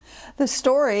The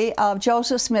story of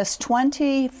Joseph Smith's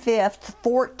 25th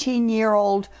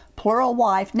 14-year-old plural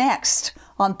wife next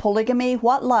on Polygamy,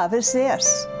 What Love Is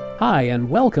This? Hi, and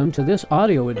welcome to this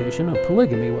audio edition of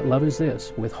Polygamy, What Love Is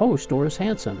This? With host Doris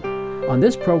Hanson. On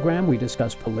this program, we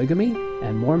discuss polygamy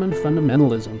and Mormon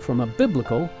fundamentalism from a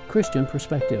biblical Christian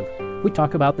perspective. We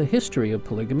talk about the history of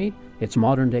polygamy, its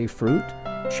modern-day fruit,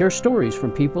 share stories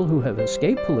from people who have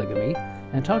escaped polygamy,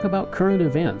 and talk about current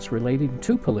events relating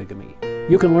to polygamy.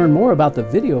 You can learn more about the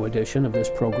video edition of this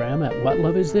program at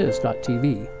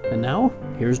whatloveisthis.tv. And now,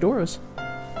 here's Doris.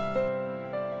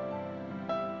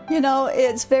 You know,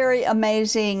 it's very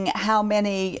amazing how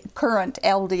many current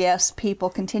LDS people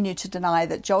continue to deny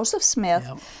that Joseph Smith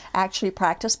actually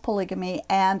practiced polygamy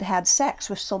and had sex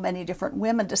with so many different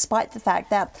women, despite the fact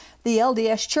that the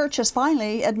LDS Church has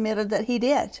finally admitted that he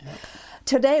did.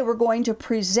 Today we're going to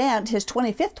present his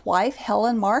 25th wife,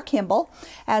 Helen Mar Kimball,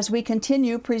 as we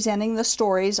continue presenting the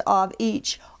stories of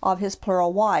each of his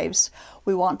plural wives.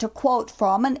 We want to quote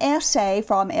from an essay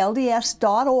from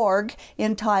LDS.org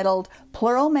entitled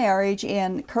Plural Marriage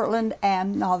in Kirtland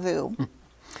and Nauvoo.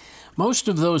 Most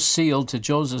of those sealed to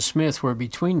Joseph Smith were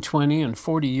between 20 and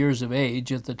 40 years of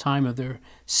age at the time of their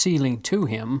sealing to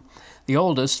him. The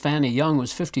oldest, Fanny Young,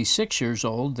 was 56 years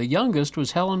old. The youngest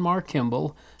was Helen Mar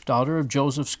Kimball, daughter of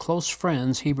Joseph's close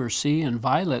friends Heber C. and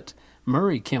Violet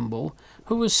Murray Kimball,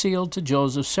 who was sealed to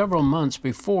Joseph several months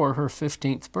before her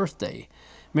 15th birthday.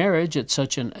 Marriage at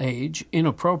such an age,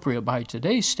 inappropriate by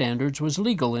today's standards, was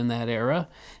legal in that era,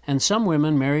 and some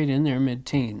women married in their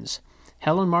mid-teens.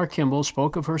 Helen Mar Kimball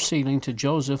spoke of her sealing to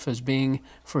Joseph as being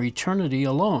for eternity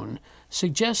alone,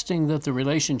 suggesting that the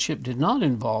relationship did not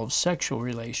involve sexual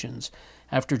relations.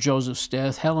 After Joseph's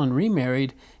death, Helen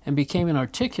remarried and became an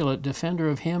articulate defender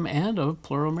of him and of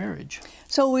plural marriage.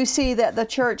 So we see that the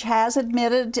church has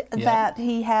admitted that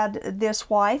he had this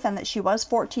wife and that she was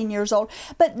 14 years old,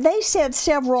 but they said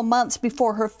several months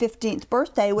before her 15th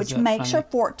birthday, which makes her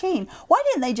 14. Why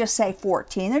didn't they just say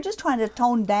 14? They're just trying to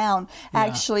tone down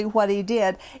actually what he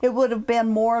did. It would have been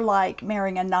more like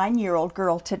marrying a 9-year-old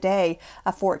girl today,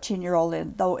 a 14-year-old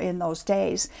in those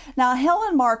days. Now,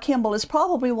 Helen Mar Kimball is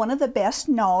probably one of the best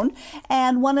known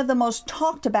and one of the most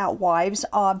talked about wives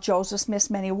of Joseph Smith's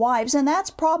many wives, and that's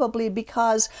probably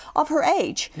because of her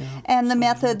age and the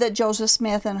method that Joseph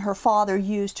Smith and her father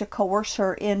used to coerce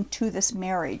her into this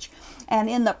marriage. And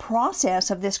in the process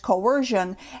of this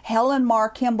coercion, Helen Mar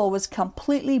Kimball was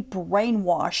completely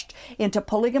brainwashed into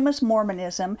polygamous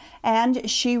Mormonism, and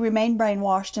she remained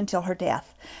brainwashed until her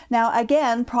death. Now,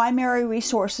 again, primary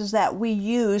resources that we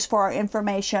use for our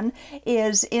information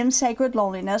is In Sacred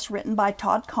Loneliness, written by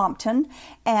Todd Compton,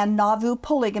 and Nauvoo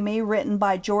Polygamy, written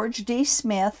by George D.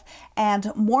 Smith,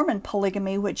 and Mormon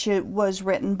Polygamy, which was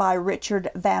written by Richard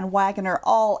Van Wagoner.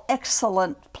 All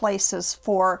excellent places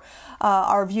for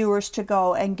our viewers to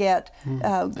go and get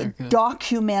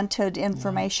documented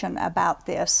information about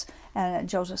this. And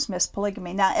Joseph Smith's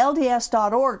polygamy. Now,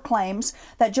 LDS.org claims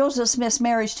that Joseph Smith's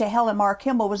marriage to Helen Mar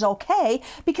Kimball was okay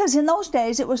because in those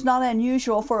days it was not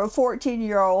unusual for a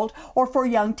 14-year-old or for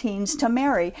young teens to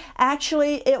marry.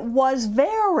 Actually, it was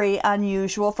very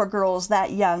unusual for girls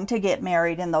that young to get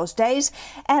married in those days.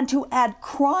 And to add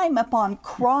crime upon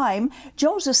crime,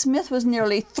 Joseph Smith was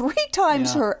nearly 3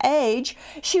 times her age.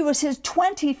 She was his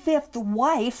 25th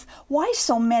wife. Why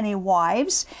so many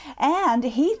wives? And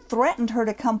he threatened her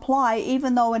to comply,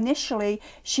 even though initially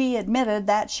she admitted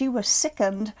that she was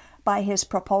sickened by his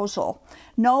proposal.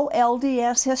 No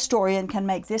LDS historian can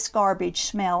make this garbage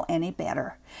smell any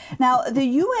better. Now, the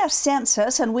U.S.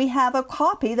 Census, and we have a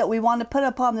copy that we want to put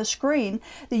up on the screen,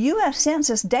 the U.S.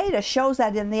 Census data shows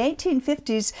that in the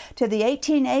 1850s to the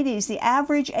 1880s, the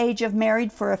average age of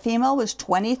married for a female was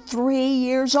 23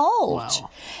 years old. Wow.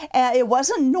 It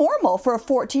wasn't normal for a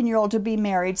 14-year-old to be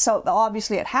married, so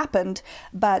obviously it happened,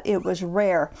 but it was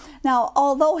rare. Now,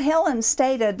 although Helen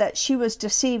stated that she was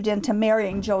deceived into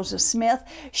marrying Joseph Smith,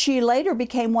 she later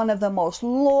became one of the most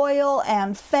loyal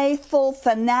and faithful,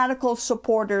 fanatical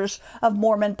supporters of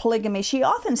Mormon polygamy. She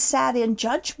often sat in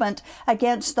judgment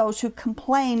against those who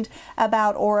complained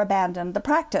about or abandoned the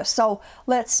practice. So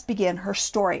let's begin her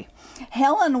story.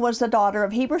 Helen was the daughter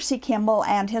of Heber C. Kimball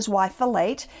and his wife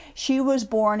Violet. She was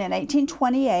born in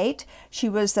 1828. She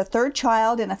was the 3rd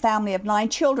child in a family of 9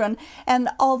 children, and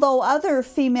although other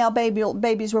female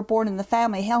babies were born in the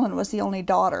family, Helen was the only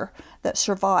daughter that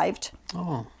survived.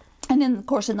 And of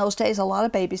course, in those days, a lot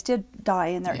of babies did die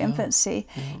in their infancy.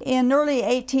 In early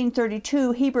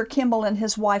 1832, Heber Kimball and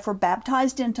his wife were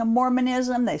baptized into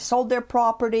Mormonism. They sold their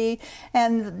property.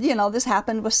 And, this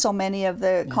happened with so many of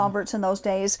the converts in those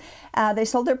days. They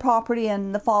sold their property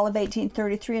in the fall of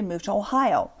 1833 and moved to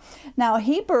Ohio. Now,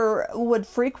 Heber would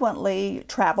frequently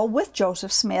travel with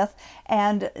Joseph Smith,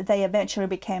 and they eventually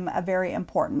became a very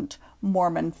important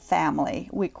Mormon family.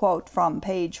 We quote from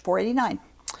page 489.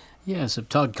 Yes, of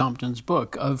Todd Compton's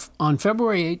book. On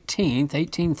February 18th,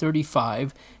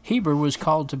 1835, Heber was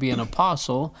called to be an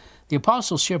apostle. The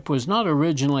apostleship was not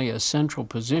originally a central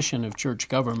position of church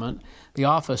government. The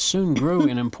office soon grew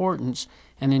in importance,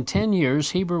 and in 10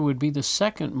 years, Heber would be the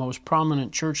second most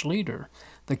prominent church leader.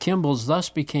 The Kimballs thus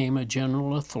became a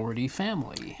general authority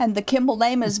family. And the Kimball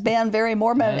name has been very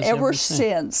Mormon ever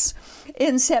since.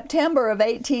 In September of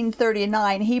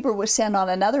 1839, Heber was sent on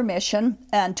another mission,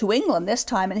 and to England this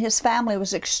time, and his family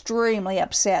was extremely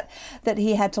upset that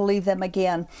he had to leave them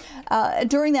again.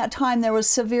 During that time, there was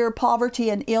severe poverty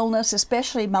and illness,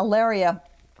 especially malaria,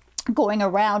 going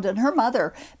around, and her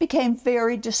mother became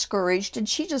very discouraged, and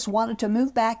she just wanted to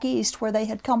move back east where they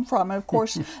had come from. And of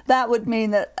course, that would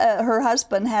mean that her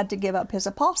husband had to give up his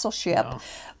apostleship. Wow.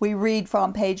 We read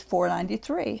from page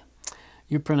 493.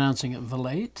 You're pronouncing it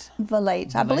Vilate?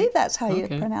 Vilate. I believe that's how you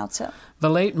pronounce it.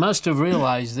 Vilate must have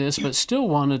realized this, but still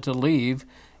wanted to leave.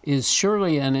 Is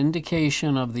surely an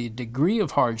indication of the degree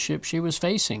of hardship she was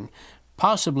facing.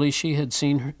 Possibly she had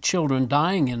seen her children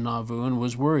dying in Nauvoo and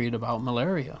was worried about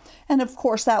malaria. And of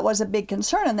course that was a big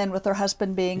concern. And then with her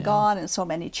husband being gone and so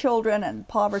many children and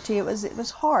poverty, it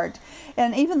was hard.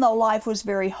 And even though life was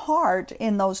very hard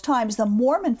in those times, the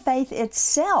Mormon faith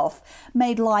itself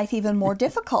made life even more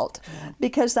difficult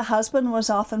because the husband was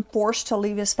often forced to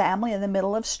leave his family in the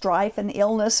middle of strife and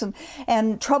illness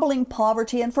and troubling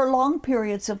poverty. And for long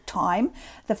periods of time,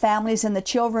 the families and the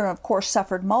children, of course,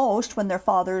 suffered most when their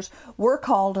fathers were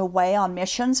called away on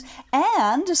missions,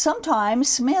 and sometimes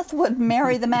Smith would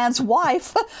marry the man's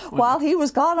wife while he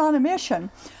was gone on a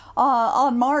mission.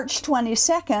 On March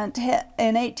 22nd,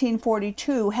 in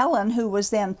 1842, Helen, who was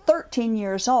then 13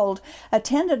 years old,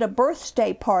 attended a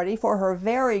birthday party for her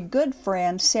very good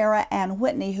friend, Sarah Ann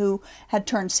Whitney, who had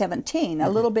turned 17. A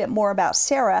little bit more about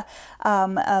Sarah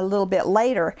a little bit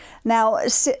later. Now,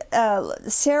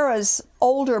 Sarah's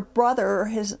older brother,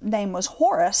 his name was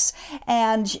Horace,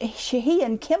 and he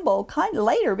and Kimball kind of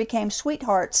later became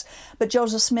sweethearts, but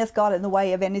Joseph Smith got in the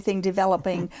way of anything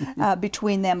developing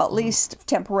between them, at least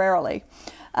temporarily.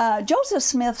 Joseph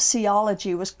Smith's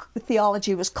theology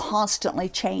was constantly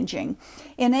changing.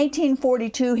 In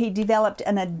 1842, he developed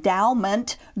an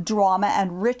endowment, drama,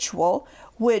 and ritual,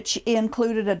 which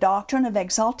included a doctrine of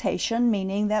exaltation,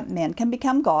 meaning that men can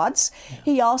become gods. Yeah.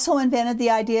 He also invented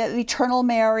the idea of eternal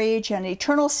marriage and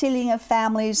eternal sealing of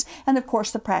families, and of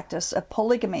course the practice of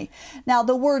polygamy. Now,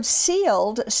 the word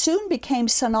sealed soon became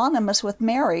synonymous with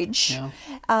marriage. Yeah.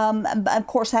 Of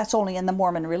course, that's only in the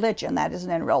Mormon religion. That isn't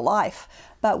in real life.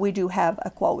 But we do have a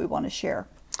quote we want to share.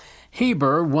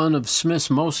 Heber, one of Smith's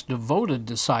most devoted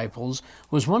disciples,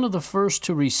 was one of the first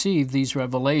to receive these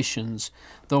revelations,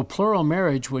 though plural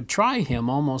marriage would try him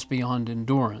almost beyond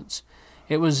endurance.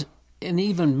 It was an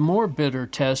even more bitter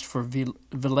test for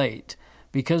Vilate.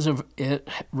 Because of it,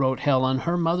 wrote Helen,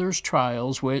 her mother's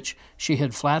trials, which she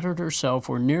had flattered herself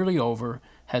were nearly over,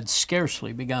 had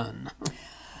scarcely begun.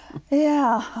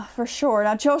 Yeah, for sure.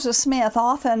 Now, Joseph Smith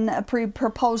often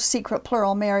proposed secret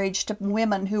plural marriage to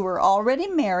women who were already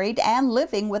married and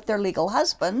living with their legal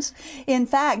husbands. In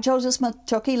fact, Joseph Smith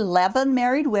took 11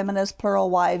 married women as plural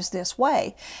wives this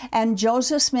way. And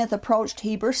Joseph Smith approached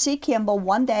Heber C. Kimball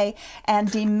one day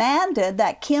and demanded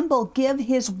that Kimball give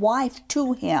his wife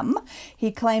to him.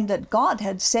 He claimed that God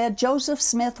had said Joseph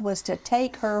Smith was to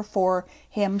take her for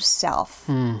himself.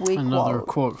 Another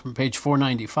quote from page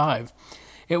 495.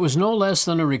 It was no less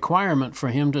than a requirement for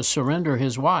him to surrender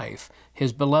his wife,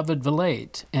 his beloved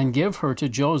Vilate, and give her to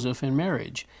Joseph in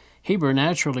marriage. Heber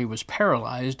naturally was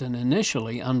paralyzed and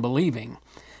initially unbelieving.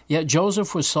 Yet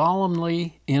Joseph was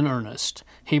solemnly in earnest.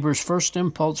 Heber's first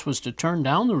impulse was to turn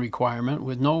down the requirement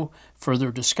with no further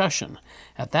discussion.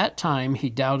 At that time, he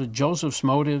doubted Joseph's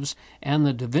motives and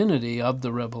the divinity of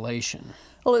the revelation.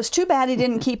 Well, it's too bad he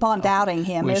didn't keep on doubting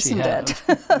him, isn't it?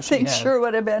 Things sure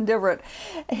would have been different.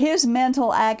 His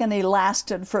mental agony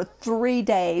lasted for 3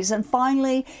 days, and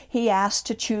finally he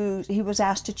was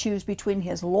asked to choose between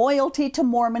his loyalty to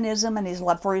Mormonism and his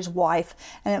love for his wife.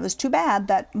 And it was too bad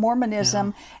that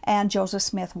Mormonism and Joseph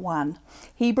Smith won.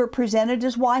 Heber presented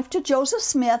his wife to Joseph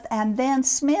Smith, and then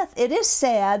Smith, it is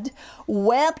said,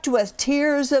 wept with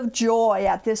tears of joy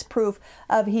at this proof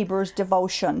of Heber's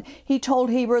devotion. He told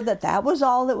Heber that was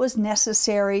all that was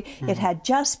necessary. It had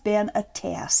just been a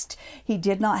test. He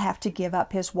did not have to give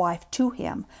up his wife to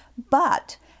him.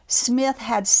 But Smith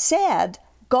had said,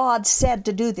 God said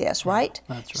to do this, right?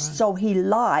 That's right. So he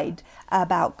lied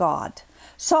about God.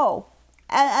 So,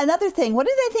 another thing, what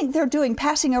do they think they're doing,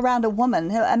 passing around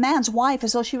a man's wife,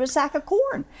 as though she was a sack of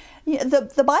corn?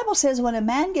 The Bible says when a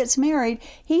man gets married,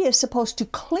 he is supposed to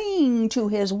cling to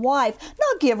his wife,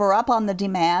 not give her up on the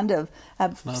demand of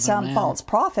some false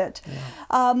prophet.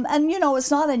 Yeah. And it's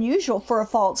not unusual for a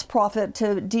false prophet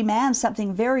to demand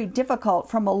something very difficult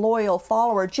from a loyal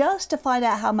follower just to find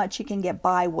out how much he can get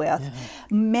by with. Yeah.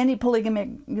 Many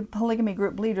polygamy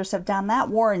group leaders have done that.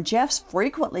 Warren Jeffs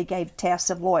frequently gave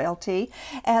tests of loyalty,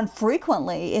 and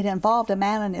frequently it involved a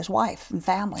man and his wife and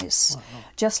families,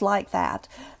 just like that.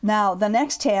 Now, the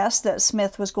next test that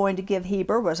Smith was going to give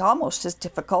Heber was almost as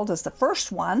difficult as the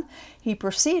first one. He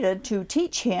proceeded to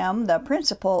teach him the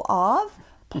principle of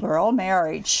plural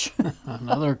marriage.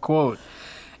 Another quote.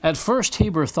 At first,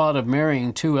 Heber thought of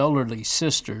marrying 2 elderly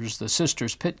sisters, the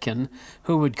sisters Pitkin,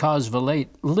 who would cause Volate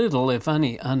little, if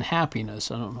any, unhappiness.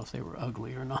 I don't know if they were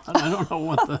ugly or not. I don't know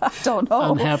what the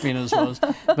unhappiness was.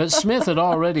 But Smith had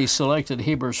already selected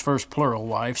Heber's first plural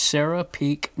wife, Sarah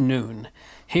Peak Noon.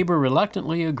 Heber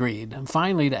reluctantly agreed, and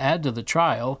finally, to add to the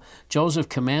trial, Joseph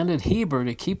commanded Heber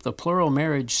to keep the plural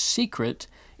marriage secret,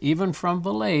 even from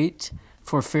Volate,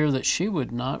 for fear that she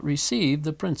would not receive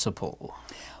the principle.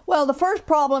 Well, the first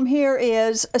problem here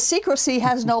is secrecy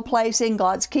has no place in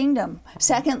God's kingdom.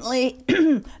 Secondly,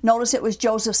 notice it was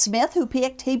Joseph Smith who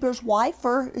picked Heber's wife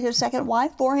for his second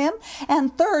wife for him.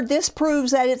 And third, this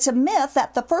proves that it's a myth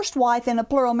that the first wife in a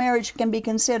plural marriage can be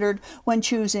considered when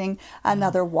choosing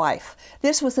another wife.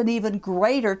 This was an even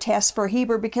greater test for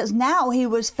Heber because now he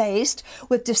was faced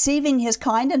with deceiving his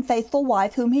kind and faithful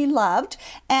wife whom he loved,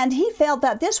 and he felt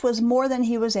that this was more than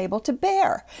he was able to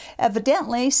bear.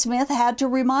 Evidently, Smith had to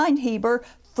remind Heber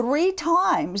 3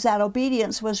 times that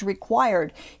obedience was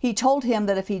required. He told him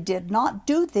that if he did not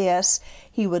do this,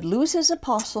 he would lose his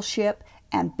apostleship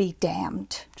and be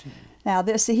damned. Now,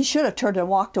 he should have turned and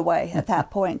walked away at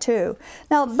that point, too.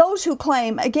 Now, those who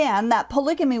claim, again, that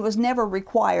polygamy was never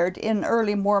required in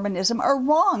early Mormonism are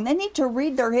wrong. They need to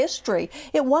read their history.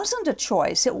 It wasn't a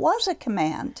choice. It was a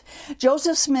command.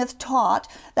 Joseph Smith taught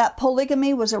that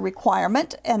polygamy was a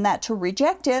requirement and that to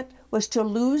reject it was to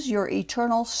lose your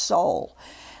eternal soul.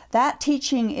 That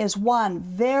teaching is one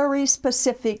very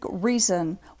specific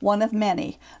reason, one of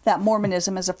many, that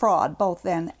Mormonism is a fraud, both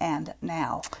then and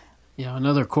now. Yeah,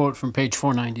 another quote from page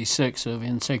 496 of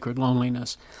In Sacred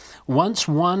Loneliness. Once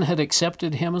one had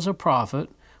accepted him as a prophet,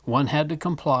 one had to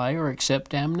comply or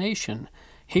accept damnation.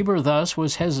 Heber thus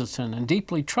was hesitant and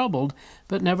deeply troubled,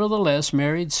 but nevertheless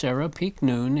married Sarah Peak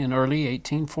Noon in early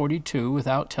 1842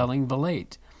 without telling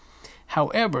Volate.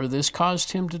 However, this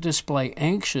caused him to display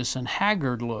anxious and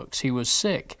haggard looks. He was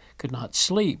sick, could not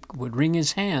sleep, would wring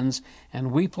his hands,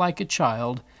 and weep like a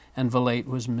child, and Volate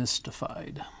was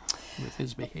mystified with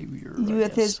his behavior.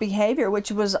 His behavior,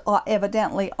 which was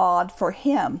evidently odd for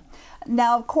him.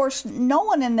 Now, of course, no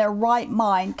one in their right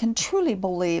mind can truly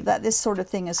believe that this sort of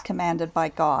thing is commanded by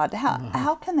God.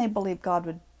 How can they believe God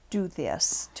would do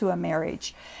this to a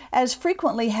marriage? As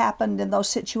frequently happened in those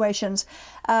situations,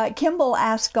 Kimball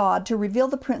asked God to reveal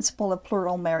the principle of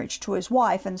plural marriage to his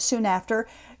wife, and soon after,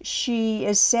 she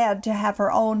is said to have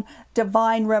her own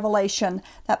divine revelation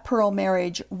that plural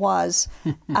marriage was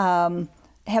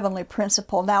heavenly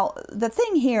principle. Now, the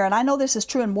thing here, and I know this is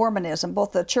true in Mormonism,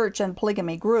 both the church and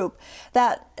polygamy group,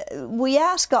 that we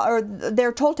ask God, or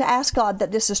they're told to ask God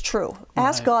that this is true. Right.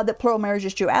 Ask God that plural marriage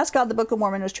is true. Ask God the Book of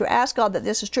Mormon is true. Ask God that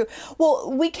this is true.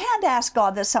 Well, we can't ask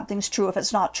God that something's true if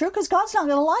it's not true, because God's not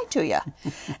going to lie to you.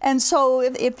 And so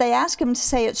if they ask him to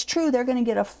say it's true, they're going to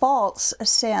get a false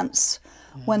sense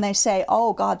when they say,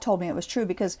 oh, God told me it was true,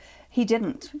 because he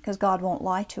didn't, because God won't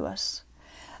lie to us.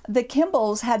 The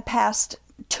Kimballs had passed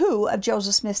 2 of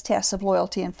Joseph Smith's tests of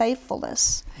loyalty and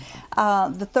faithfulness.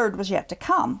 The third was yet to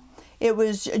come. It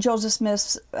was Joseph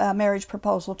Smith's marriage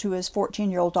proposal to his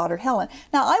 14-year-old daughter, Helen.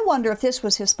 Now, I wonder if this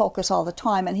was his focus all the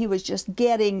time, and he was just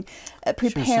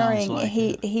preparing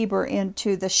Heber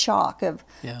into the shock of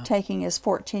taking his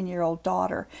 14-year-old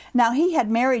daughter. Now, he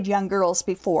had married young girls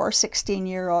before,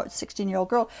 16-year-old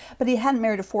girl, but he hadn't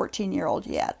married a 14-year-old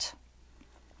yet.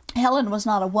 Helen was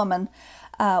not a woman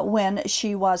when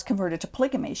she was converted to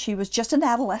polygamy. She was just an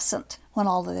adolescent when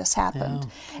all of this happened.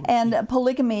 And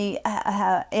polygamy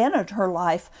entered her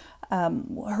life,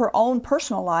 her own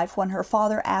personal life, when her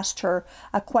father asked her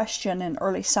a question in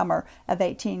early summer of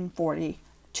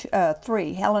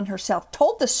 1843. Helen herself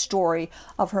told the story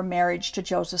of her marriage to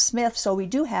Joseph Smith, so we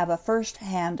do have a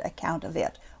first-hand account of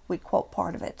it. We quote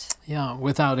part of it. Yeah,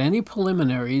 without any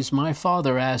preliminaries, my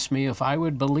father asked me if I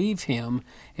would believe him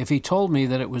if he told me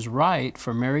that it was right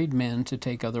for married men to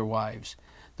take other wives.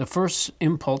 The first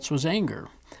impulse was anger.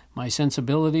 My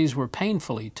sensibilities were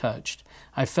painfully touched.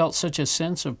 I felt such a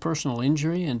sense of personal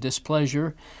injury and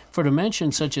displeasure, for to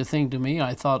mention such a thing to me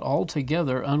I thought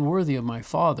altogether unworthy of my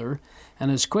father, and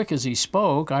as quick as he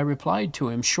spoke, I replied to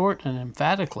him short and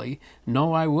emphatically,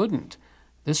 "No, I wouldn't."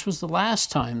 This was the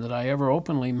last time that I ever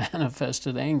openly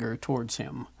manifested anger towards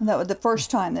him. That was the first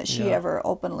time that she ever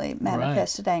openly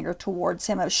manifested anger towards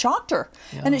him. It shocked her.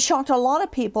 Yeah. And it shocked a lot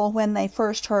of people when they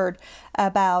first heard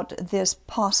about this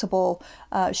possible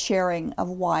sharing of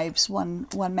wives, one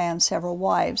man, several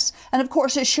wives. And of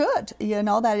course it should.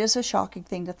 That is a shocking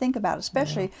thing to think about,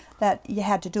 especially that you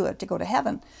had to do it to go to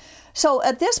heaven. So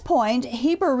at this point,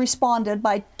 Heber responded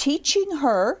by teaching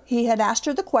her. He had asked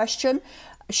her the question.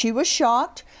 She was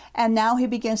shocked, and now he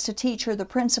begins to teach her the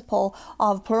principle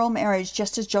of plural marriage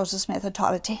just as Joseph Smith had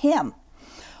taught it to him.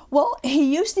 Well,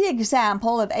 he used the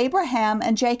example of Abraham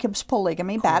and Jacob's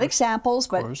polygamy, bad examples,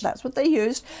 but that's what they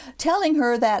used, telling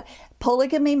her that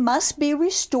polygamy must be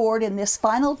restored in this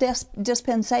final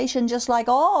dispensation, just like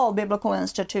all biblical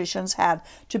institutions had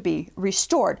to be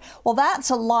restored. Well, that's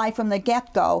a lie from the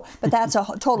get-go, but that's a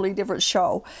totally different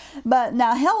show. But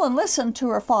now Helen listened to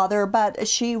her father, but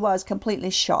she was completely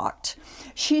shocked.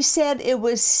 She said it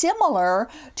was similar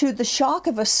to the shock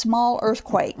of a small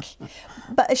earthquake.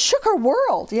 But it shook her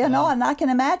world, and I can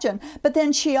imagine. But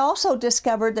then she also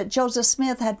discovered that Joseph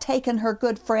Smith had taken her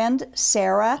good friend,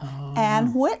 Sarah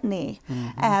Ann Whitney,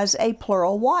 as a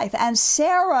plural wife. And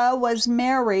Sarah was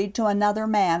married to another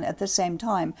man at the same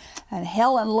time. And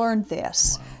Helen learned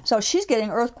this. Wow. So she's getting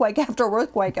earthquake after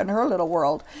earthquake in her little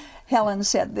world. Helen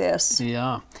said this.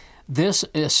 Yeah. This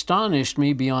astonished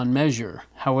me beyond measure.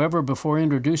 However, before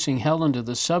introducing Helen to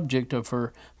the subject of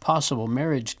her possible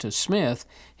marriage to Smith,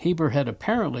 Heber had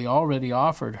apparently already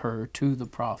offered her to the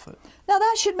prophet. Now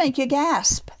that should make you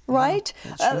gasp, right?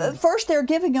 First they're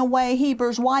giving away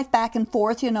Heber's wife back and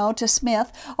forth, to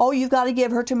Smith. Oh, you've got to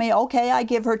give her to me. Okay, I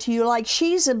give her to you, like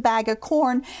she's a bag of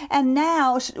corn. And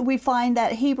now we find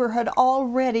that Heber had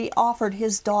already offered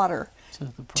his daughter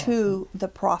to the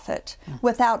prophet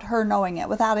without her knowing it,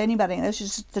 without anybody. This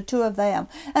is just the two of them.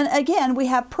 And again, we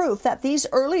have proof that these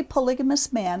early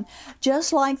polygamous men,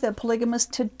 just like the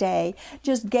polygamists today,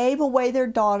 just gave away their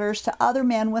daughters to other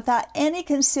men without any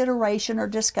consideration or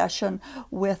discussion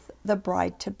with the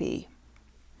bride-to-be.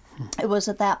 It was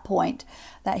at that point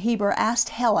that Heber asked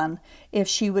Helen if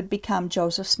she would become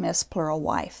Joseph Smith's plural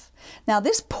wife. Now,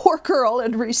 this poor girl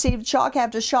had received shock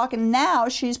after shock, and now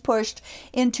she's pushed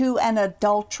into an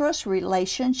adulterous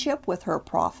relationship with her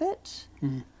prophet.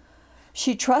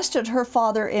 She trusted her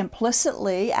father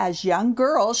implicitly, as young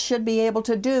girls should be able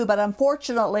to do, but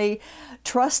unfortunately,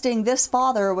 trusting this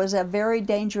father was a very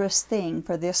dangerous thing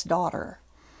for this daughter.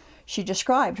 She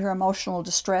described her emotional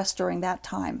distress during that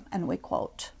time, and we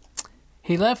quote,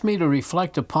 "He left me to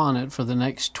reflect upon it for the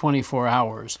next 24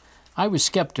 hours. I was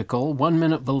skeptical, 1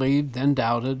 minute believed, then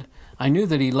doubted. I knew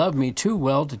that he loved me too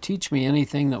well to teach me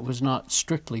anything that was not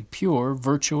strictly pure,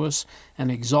 virtuous,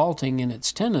 and exalting in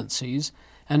its tendencies,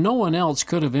 and no one else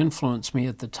could have influenced me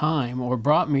at the time or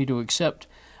brought me to accept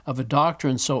of a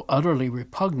doctrine so utterly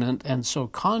repugnant and so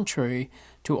contrary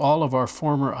to all of our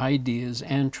former ideas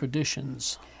and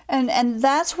traditions." And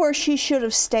that's where she should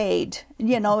have stayed.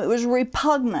 It was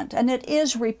repugnant, and it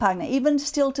is repugnant. Even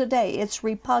still today, it's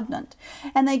repugnant.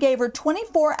 And they gave her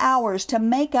 24 hours to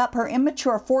make up her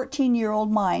immature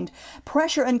 14-year-old mind,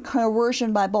 pressure and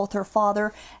coercion by both her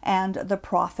father and the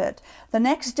prophet. The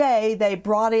next day, they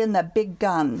brought in the big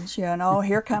guns.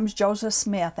 Here comes Joseph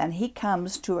Smith, and he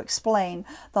comes to explain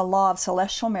the law of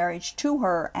celestial marriage to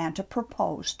her and to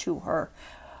propose to her.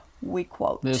 We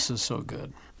quote. This is so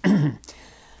good.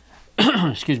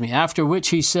 Excuse me. "After which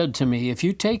he said to me, 'If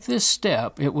you take this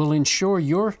step, it will ensure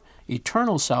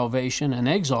eternal salvation and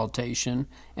exaltation,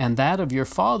 and that of your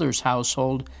father's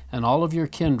household and all of your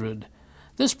kindred.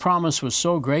 This promise was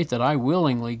so great that I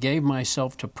willingly gave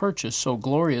myself to purchase so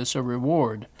glorious a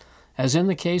reward. As in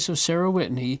the case of Sarah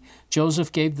Whitney,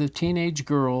 Joseph gave the teenage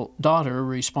daughter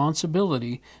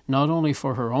responsibility not only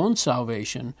for her own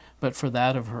salvation, but for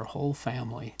that of her whole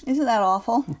family. Isn't that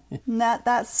awful?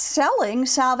 That's selling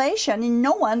salvation.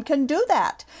 No one can do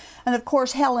that. And of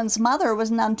course, Helen's mother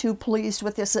was none too pleased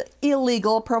with this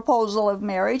illegal proposal of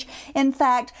marriage. In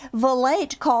fact,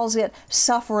 Villate calls it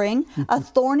suffering, a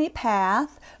thorny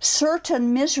path,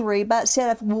 certain misery, but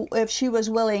said if she was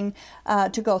willing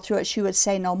to go through it, she would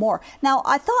say no more. Now,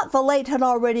 I thought Villate had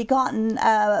already gotten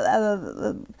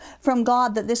from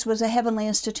God that this was a heavenly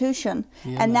institution,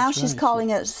 and now she's calling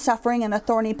it suffering and a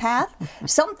thorny path.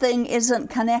 Something isn't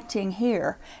connecting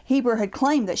here. Heber had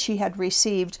claimed that she had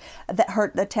received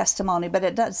the testimony,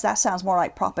 but that sounds more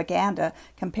like propaganda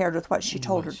compared with what she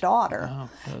told her daughter.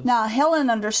 Now, Helen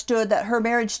understood that her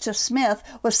marriage to Smith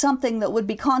was something that would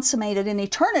be consummated in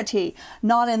eternity,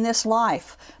 not in this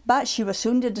life. But she was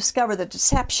soon to discover the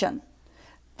deception,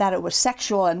 that it was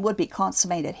sexual and would be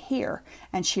consummated here.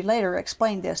 And she later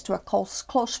explained this to a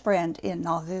close friend in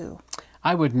Nauvoo.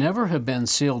 I would never have been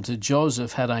sealed to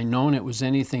Joseph had I known it was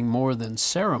anything more than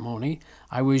ceremony.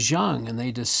 I was young, and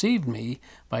they deceived me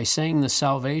by saying the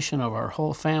salvation of our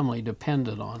whole family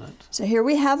depended on it. So here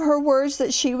we have her words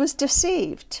that she was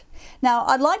deceived. Now,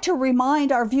 I'd like to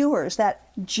remind our viewers that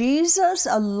Jesus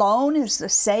alone is the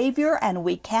Savior, and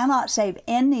we cannot save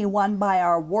anyone by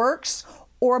our works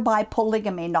or by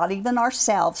polygamy, not even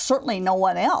ourselves, certainly no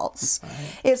one else.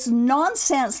 Right. It's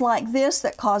nonsense like this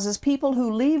that causes people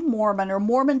who leave Mormon or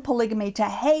Mormon polygamy to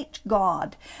hate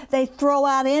God. They throw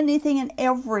out anything and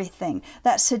everything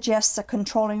that suggests a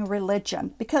controlling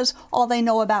religion, because all they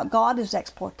know about God is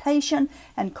exploitation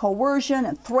and coercion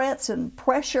and threats and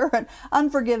pressure and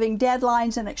unforgiving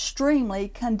deadlines and extremely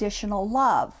conditional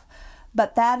love.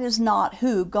 But that is not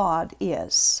who God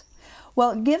is.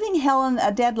 Well, giving Helen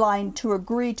a deadline to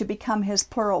agree to become his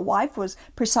plural wife was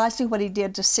precisely what he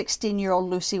did to 16-year-old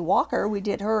Lucy Walker. We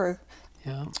did her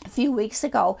a few weeks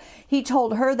ago. He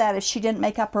told her that if she didn't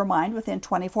make up her mind within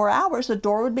 24 hours, the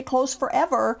door would be closed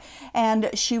forever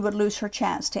and she would lose her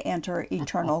chance to enter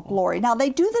eternal glory. Now, they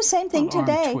do the same thing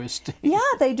today. Yeah,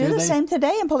 they do the same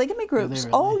today in polygamy groups.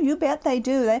 Really? Oh, you bet they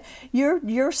do.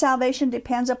 Your salvation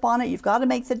depends upon it. You've got to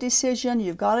make the decision.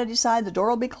 You've got to decide. The door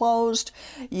will be closed.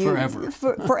 Forever.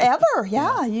 Forever,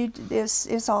 yeah.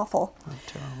 It's awful. Oh,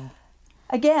 terrible.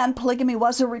 Again, polygamy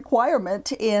was a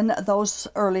requirement in those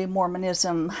early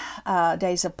Mormonism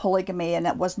days of polygamy, and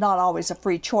it was not always a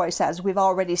free choice, as we've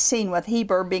already seen with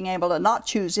Heber being able to not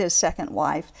choose his second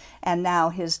wife, and now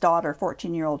his daughter,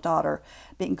 14-year-old daughter,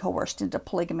 being coerced into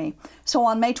polygamy. So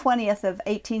on May 20th of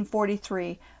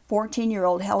 1843,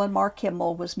 14-year-old Helen Mar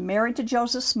Kimball was married to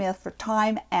Joseph Smith for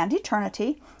time and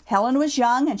eternity. Helen was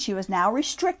young, and she was now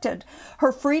restricted.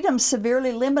 Her freedom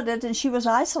severely limited, and she was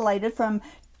isolated from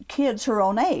kids her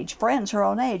own age, friends her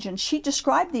own age, and she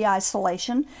described the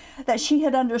isolation, that she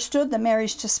had understood the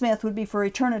marriage to Smith would be for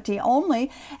eternity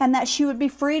only, and that she would be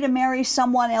free to marry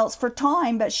someone else for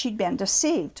time, but she'd been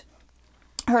deceived.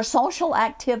 Her social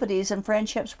activities and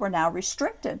friendships were now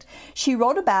restricted. She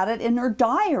wrote about it in her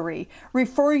diary,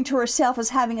 referring to herself as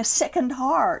having a sickened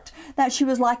heart, that she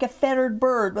was like a fettered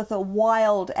bird with a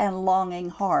wild and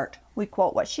longing heart. We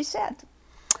quote what she said.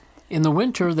 In the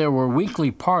winter, there were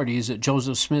weekly parties at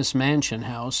Joseph Smith's mansion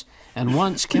house, and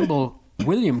once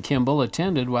William Kimball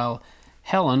attended while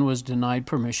Helen was denied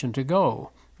permission to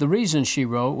go. The reason, she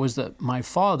wrote, was that my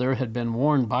father had been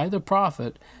warned by the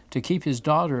prophet to keep his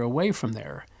daughter away from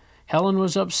there. Helen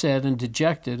was upset and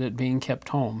dejected at being kept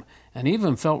home, and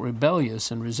even felt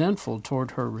rebellious and resentful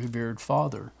toward her revered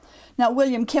father. Now,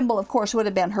 William Kimball, of course, would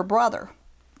have been her brother,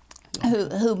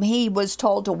 whom he was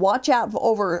told to watch out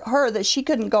over her, that she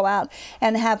couldn't go out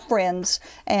and have friends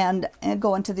and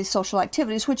go into these social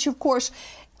activities, which, of course,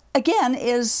 again,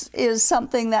 is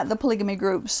something that the polygamy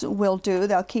groups will do.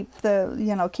 They'll keep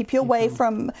you away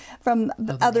from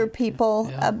other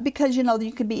people because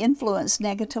you can be influenced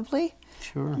negatively.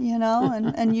 Sure.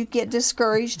 And you get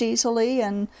discouraged easily,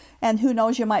 and who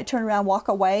knows, you might turn around, walk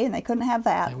away, and they couldn't have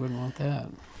that. They wouldn't want that.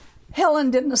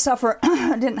 Helen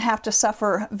didn't have to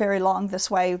suffer very long this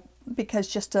way, because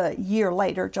just a year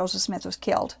later, Joseph Smith was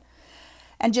killed.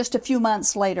 And just a few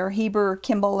months later, Heber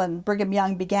Kimball and Brigham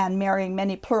Young began marrying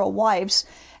many plural wives,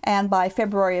 and by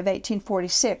February of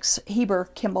 1846, Heber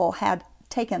Kimball had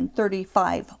taken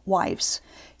 35 wives.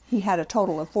 he had a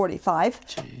total of 45.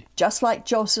 Gee. Just like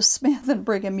Joseph Smith and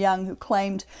Brigham Young, who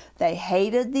claimed they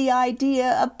hated the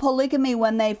idea of polygamy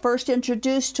when they first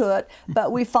introduced to it,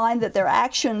 but we find that their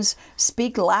actions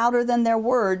speak louder than their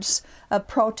words of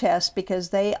protest, because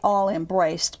they all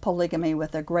embraced polygamy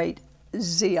with a great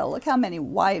zeal. Look how many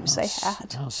wives they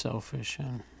had. How selfish.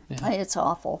 It's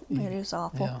awful. Yeah. It is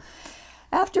awful. Yeah.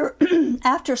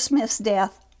 After Smith's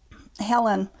death,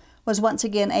 Helen was once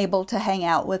again able to hang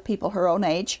out with people her own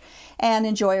age and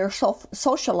enjoy her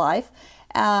social life.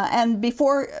 And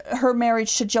before her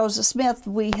marriage to Joseph Smith,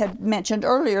 we had mentioned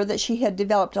earlier that she had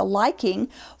developed a liking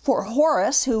for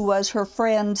Horace, who was her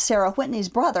friend Sarah Whitney's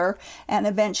brother, and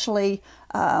eventually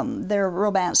their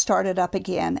romance started up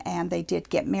again, and they did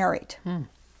get married.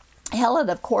 Helen,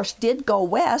 of course, did go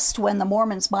west when the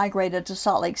Mormons migrated to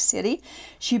Salt Lake City.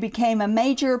 She became a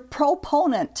major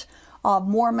proponent of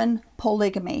Mormon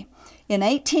polygamy. In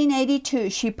 1882,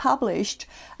 she published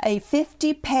a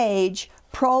 50-page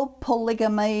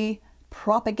pro-polygamy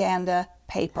propaganda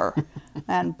paper.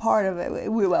 And part of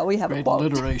it, we have great a quote.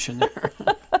 alliteration there.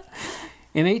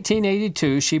 In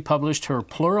 1882, she published her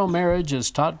Plural Marriage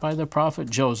as Taught by the Prophet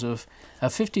Joseph, a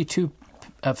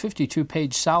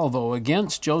 52-page salvo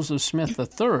against Joseph Smith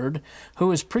III, who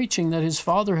was preaching that his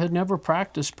father had never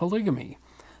practiced polygamy.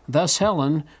 Thus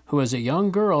Helen, who as a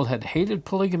young girl had hated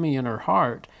polygamy in her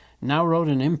heart, now wrote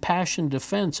an impassioned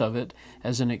defense of it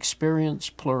as an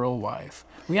experienced plural wife.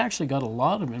 We actually got a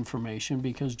lot of information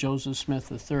because Joseph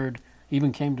Smith III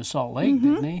even came to Salt Lake,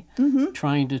 didn't he?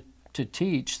 Trying to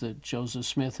teach that Joseph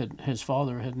Smith, his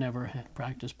father, had never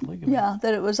practiced polygamy. Yeah,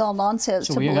 that it was all nonsense.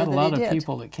 So we got a lot of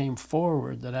people that came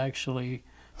forward that actually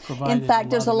provided. In fact,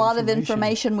 there's a lot of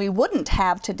information we wouldn't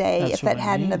have today if it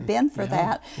hadn't have been for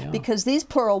that. Yeah. Because these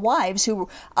plural wives, who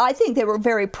I think they were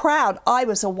very proud, I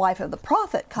was a wife of the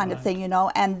prophet kind of thing,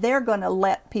 and they're going to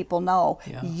let people know,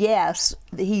 yes,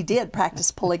 he did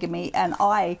practice polygamy, and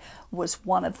I was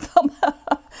one of them.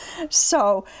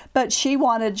 But she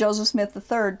wanted Joseph Smith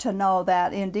III to know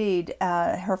that indeed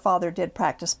her father did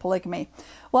practice polygamy.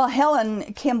 Well,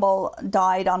 Helen Kimball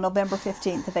died on November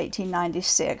 15th of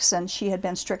 1896, and she had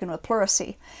been stricken with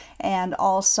pleurisy and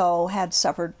also had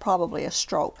suffered probably a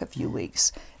stroke a few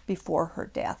weeks before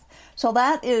her death. So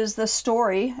that is the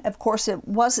story. Of course, it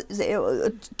was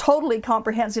totally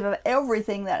comprehensive of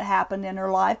everything that happened in her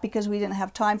life, because we didn't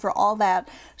have time for all that.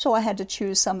 So I had to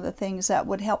choose some of the things that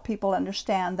would help people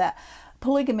understand that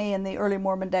polygamy in the early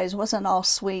Mormon days wasn't all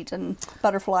sweet and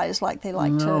butterflies like they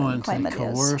like to claim it is. No,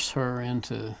 and to coerce her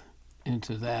into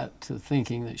that, to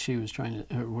thinking that she was trying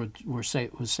to,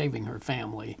 was saving her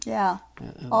family. Yeah,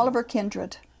 all of her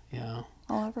kindred. Yeah.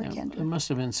 All of her kindred. It must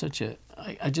have been such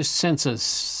I just sense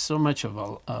so much of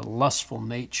a lustful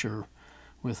nature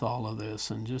with all of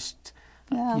this, and just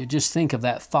you just think of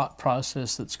that thought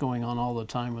process that's going on all the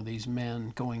time with these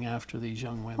men going after these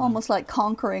young women. Almost like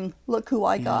conquering, look who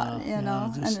I got,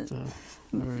 Just,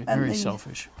 very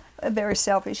selfish. Very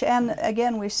selfish. And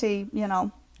again, we see,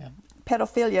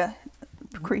 pedophilia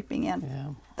creeping in. Yeah.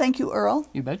 Thank you, Earl.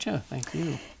 You betcha. Thank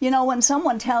you. When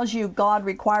someone tells you God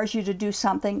requires you to do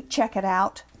something, check it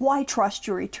out. Why trust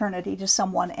your eternity to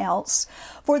someone else?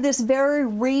 For this very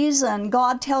reason,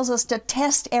 God tells us to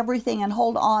test everything and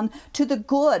hold on to the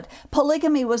good.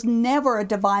 Polygamy was never a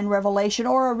divine revelation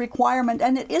or a requirement,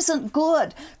 and it isn't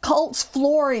good. Cults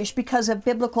flourish because of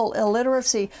biblical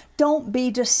illiteracy. Don't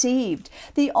be deceived.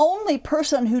 The only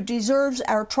person who deserves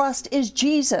our trust is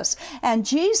Jesus. And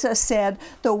Jesus said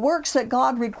the works that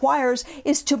God requires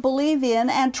is to believe in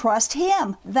and trust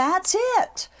Him. That's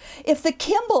it. If the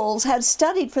Kimballs had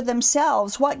studied for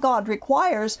themselves what God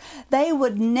requires, they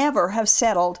would never have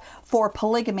settled for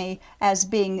polygamy as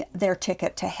being their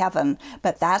ticket to heaven.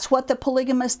 But that's what the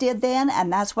polygamists did then,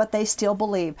 and that's what they still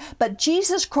believe. But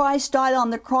Jesus Christ died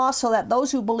on the cross so that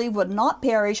those who believe would not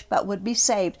perish but would be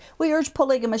saved. We urge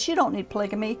polygamists, you don't need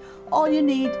polygamy. All you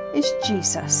need is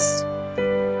Jesus.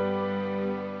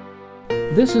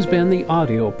 This has been the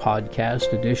audio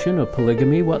podcast edition of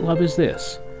Polygamy, What Love Is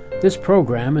This? This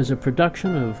program is a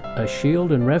production of A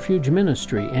Shield and Refuge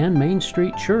Ministry and Main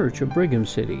Street Church of Brigham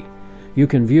City. You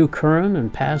can view current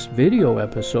and past video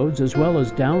episodes as well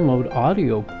as download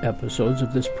audio episodes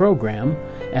of this program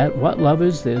at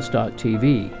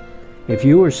whatloveisthis.tv. If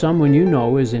you or someone you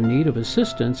know is in need of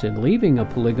assistance in leaving a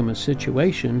polygamous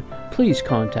situation, please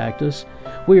contact us.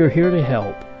 We are here to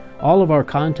help. All of our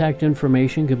contact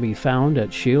information can be found at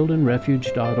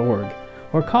shieldandrefuge.org.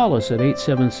 or call us at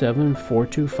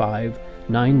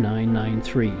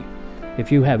 877-425-9993.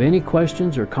 If you have any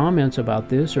questions or comments about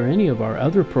this or any of our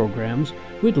other programs,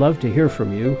 we'd love to hear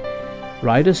from you.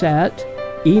 Write us at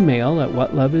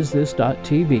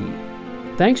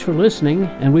email@whatloveisthis.tv. Thanks for listening,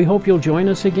 and we hope you'll join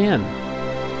us again.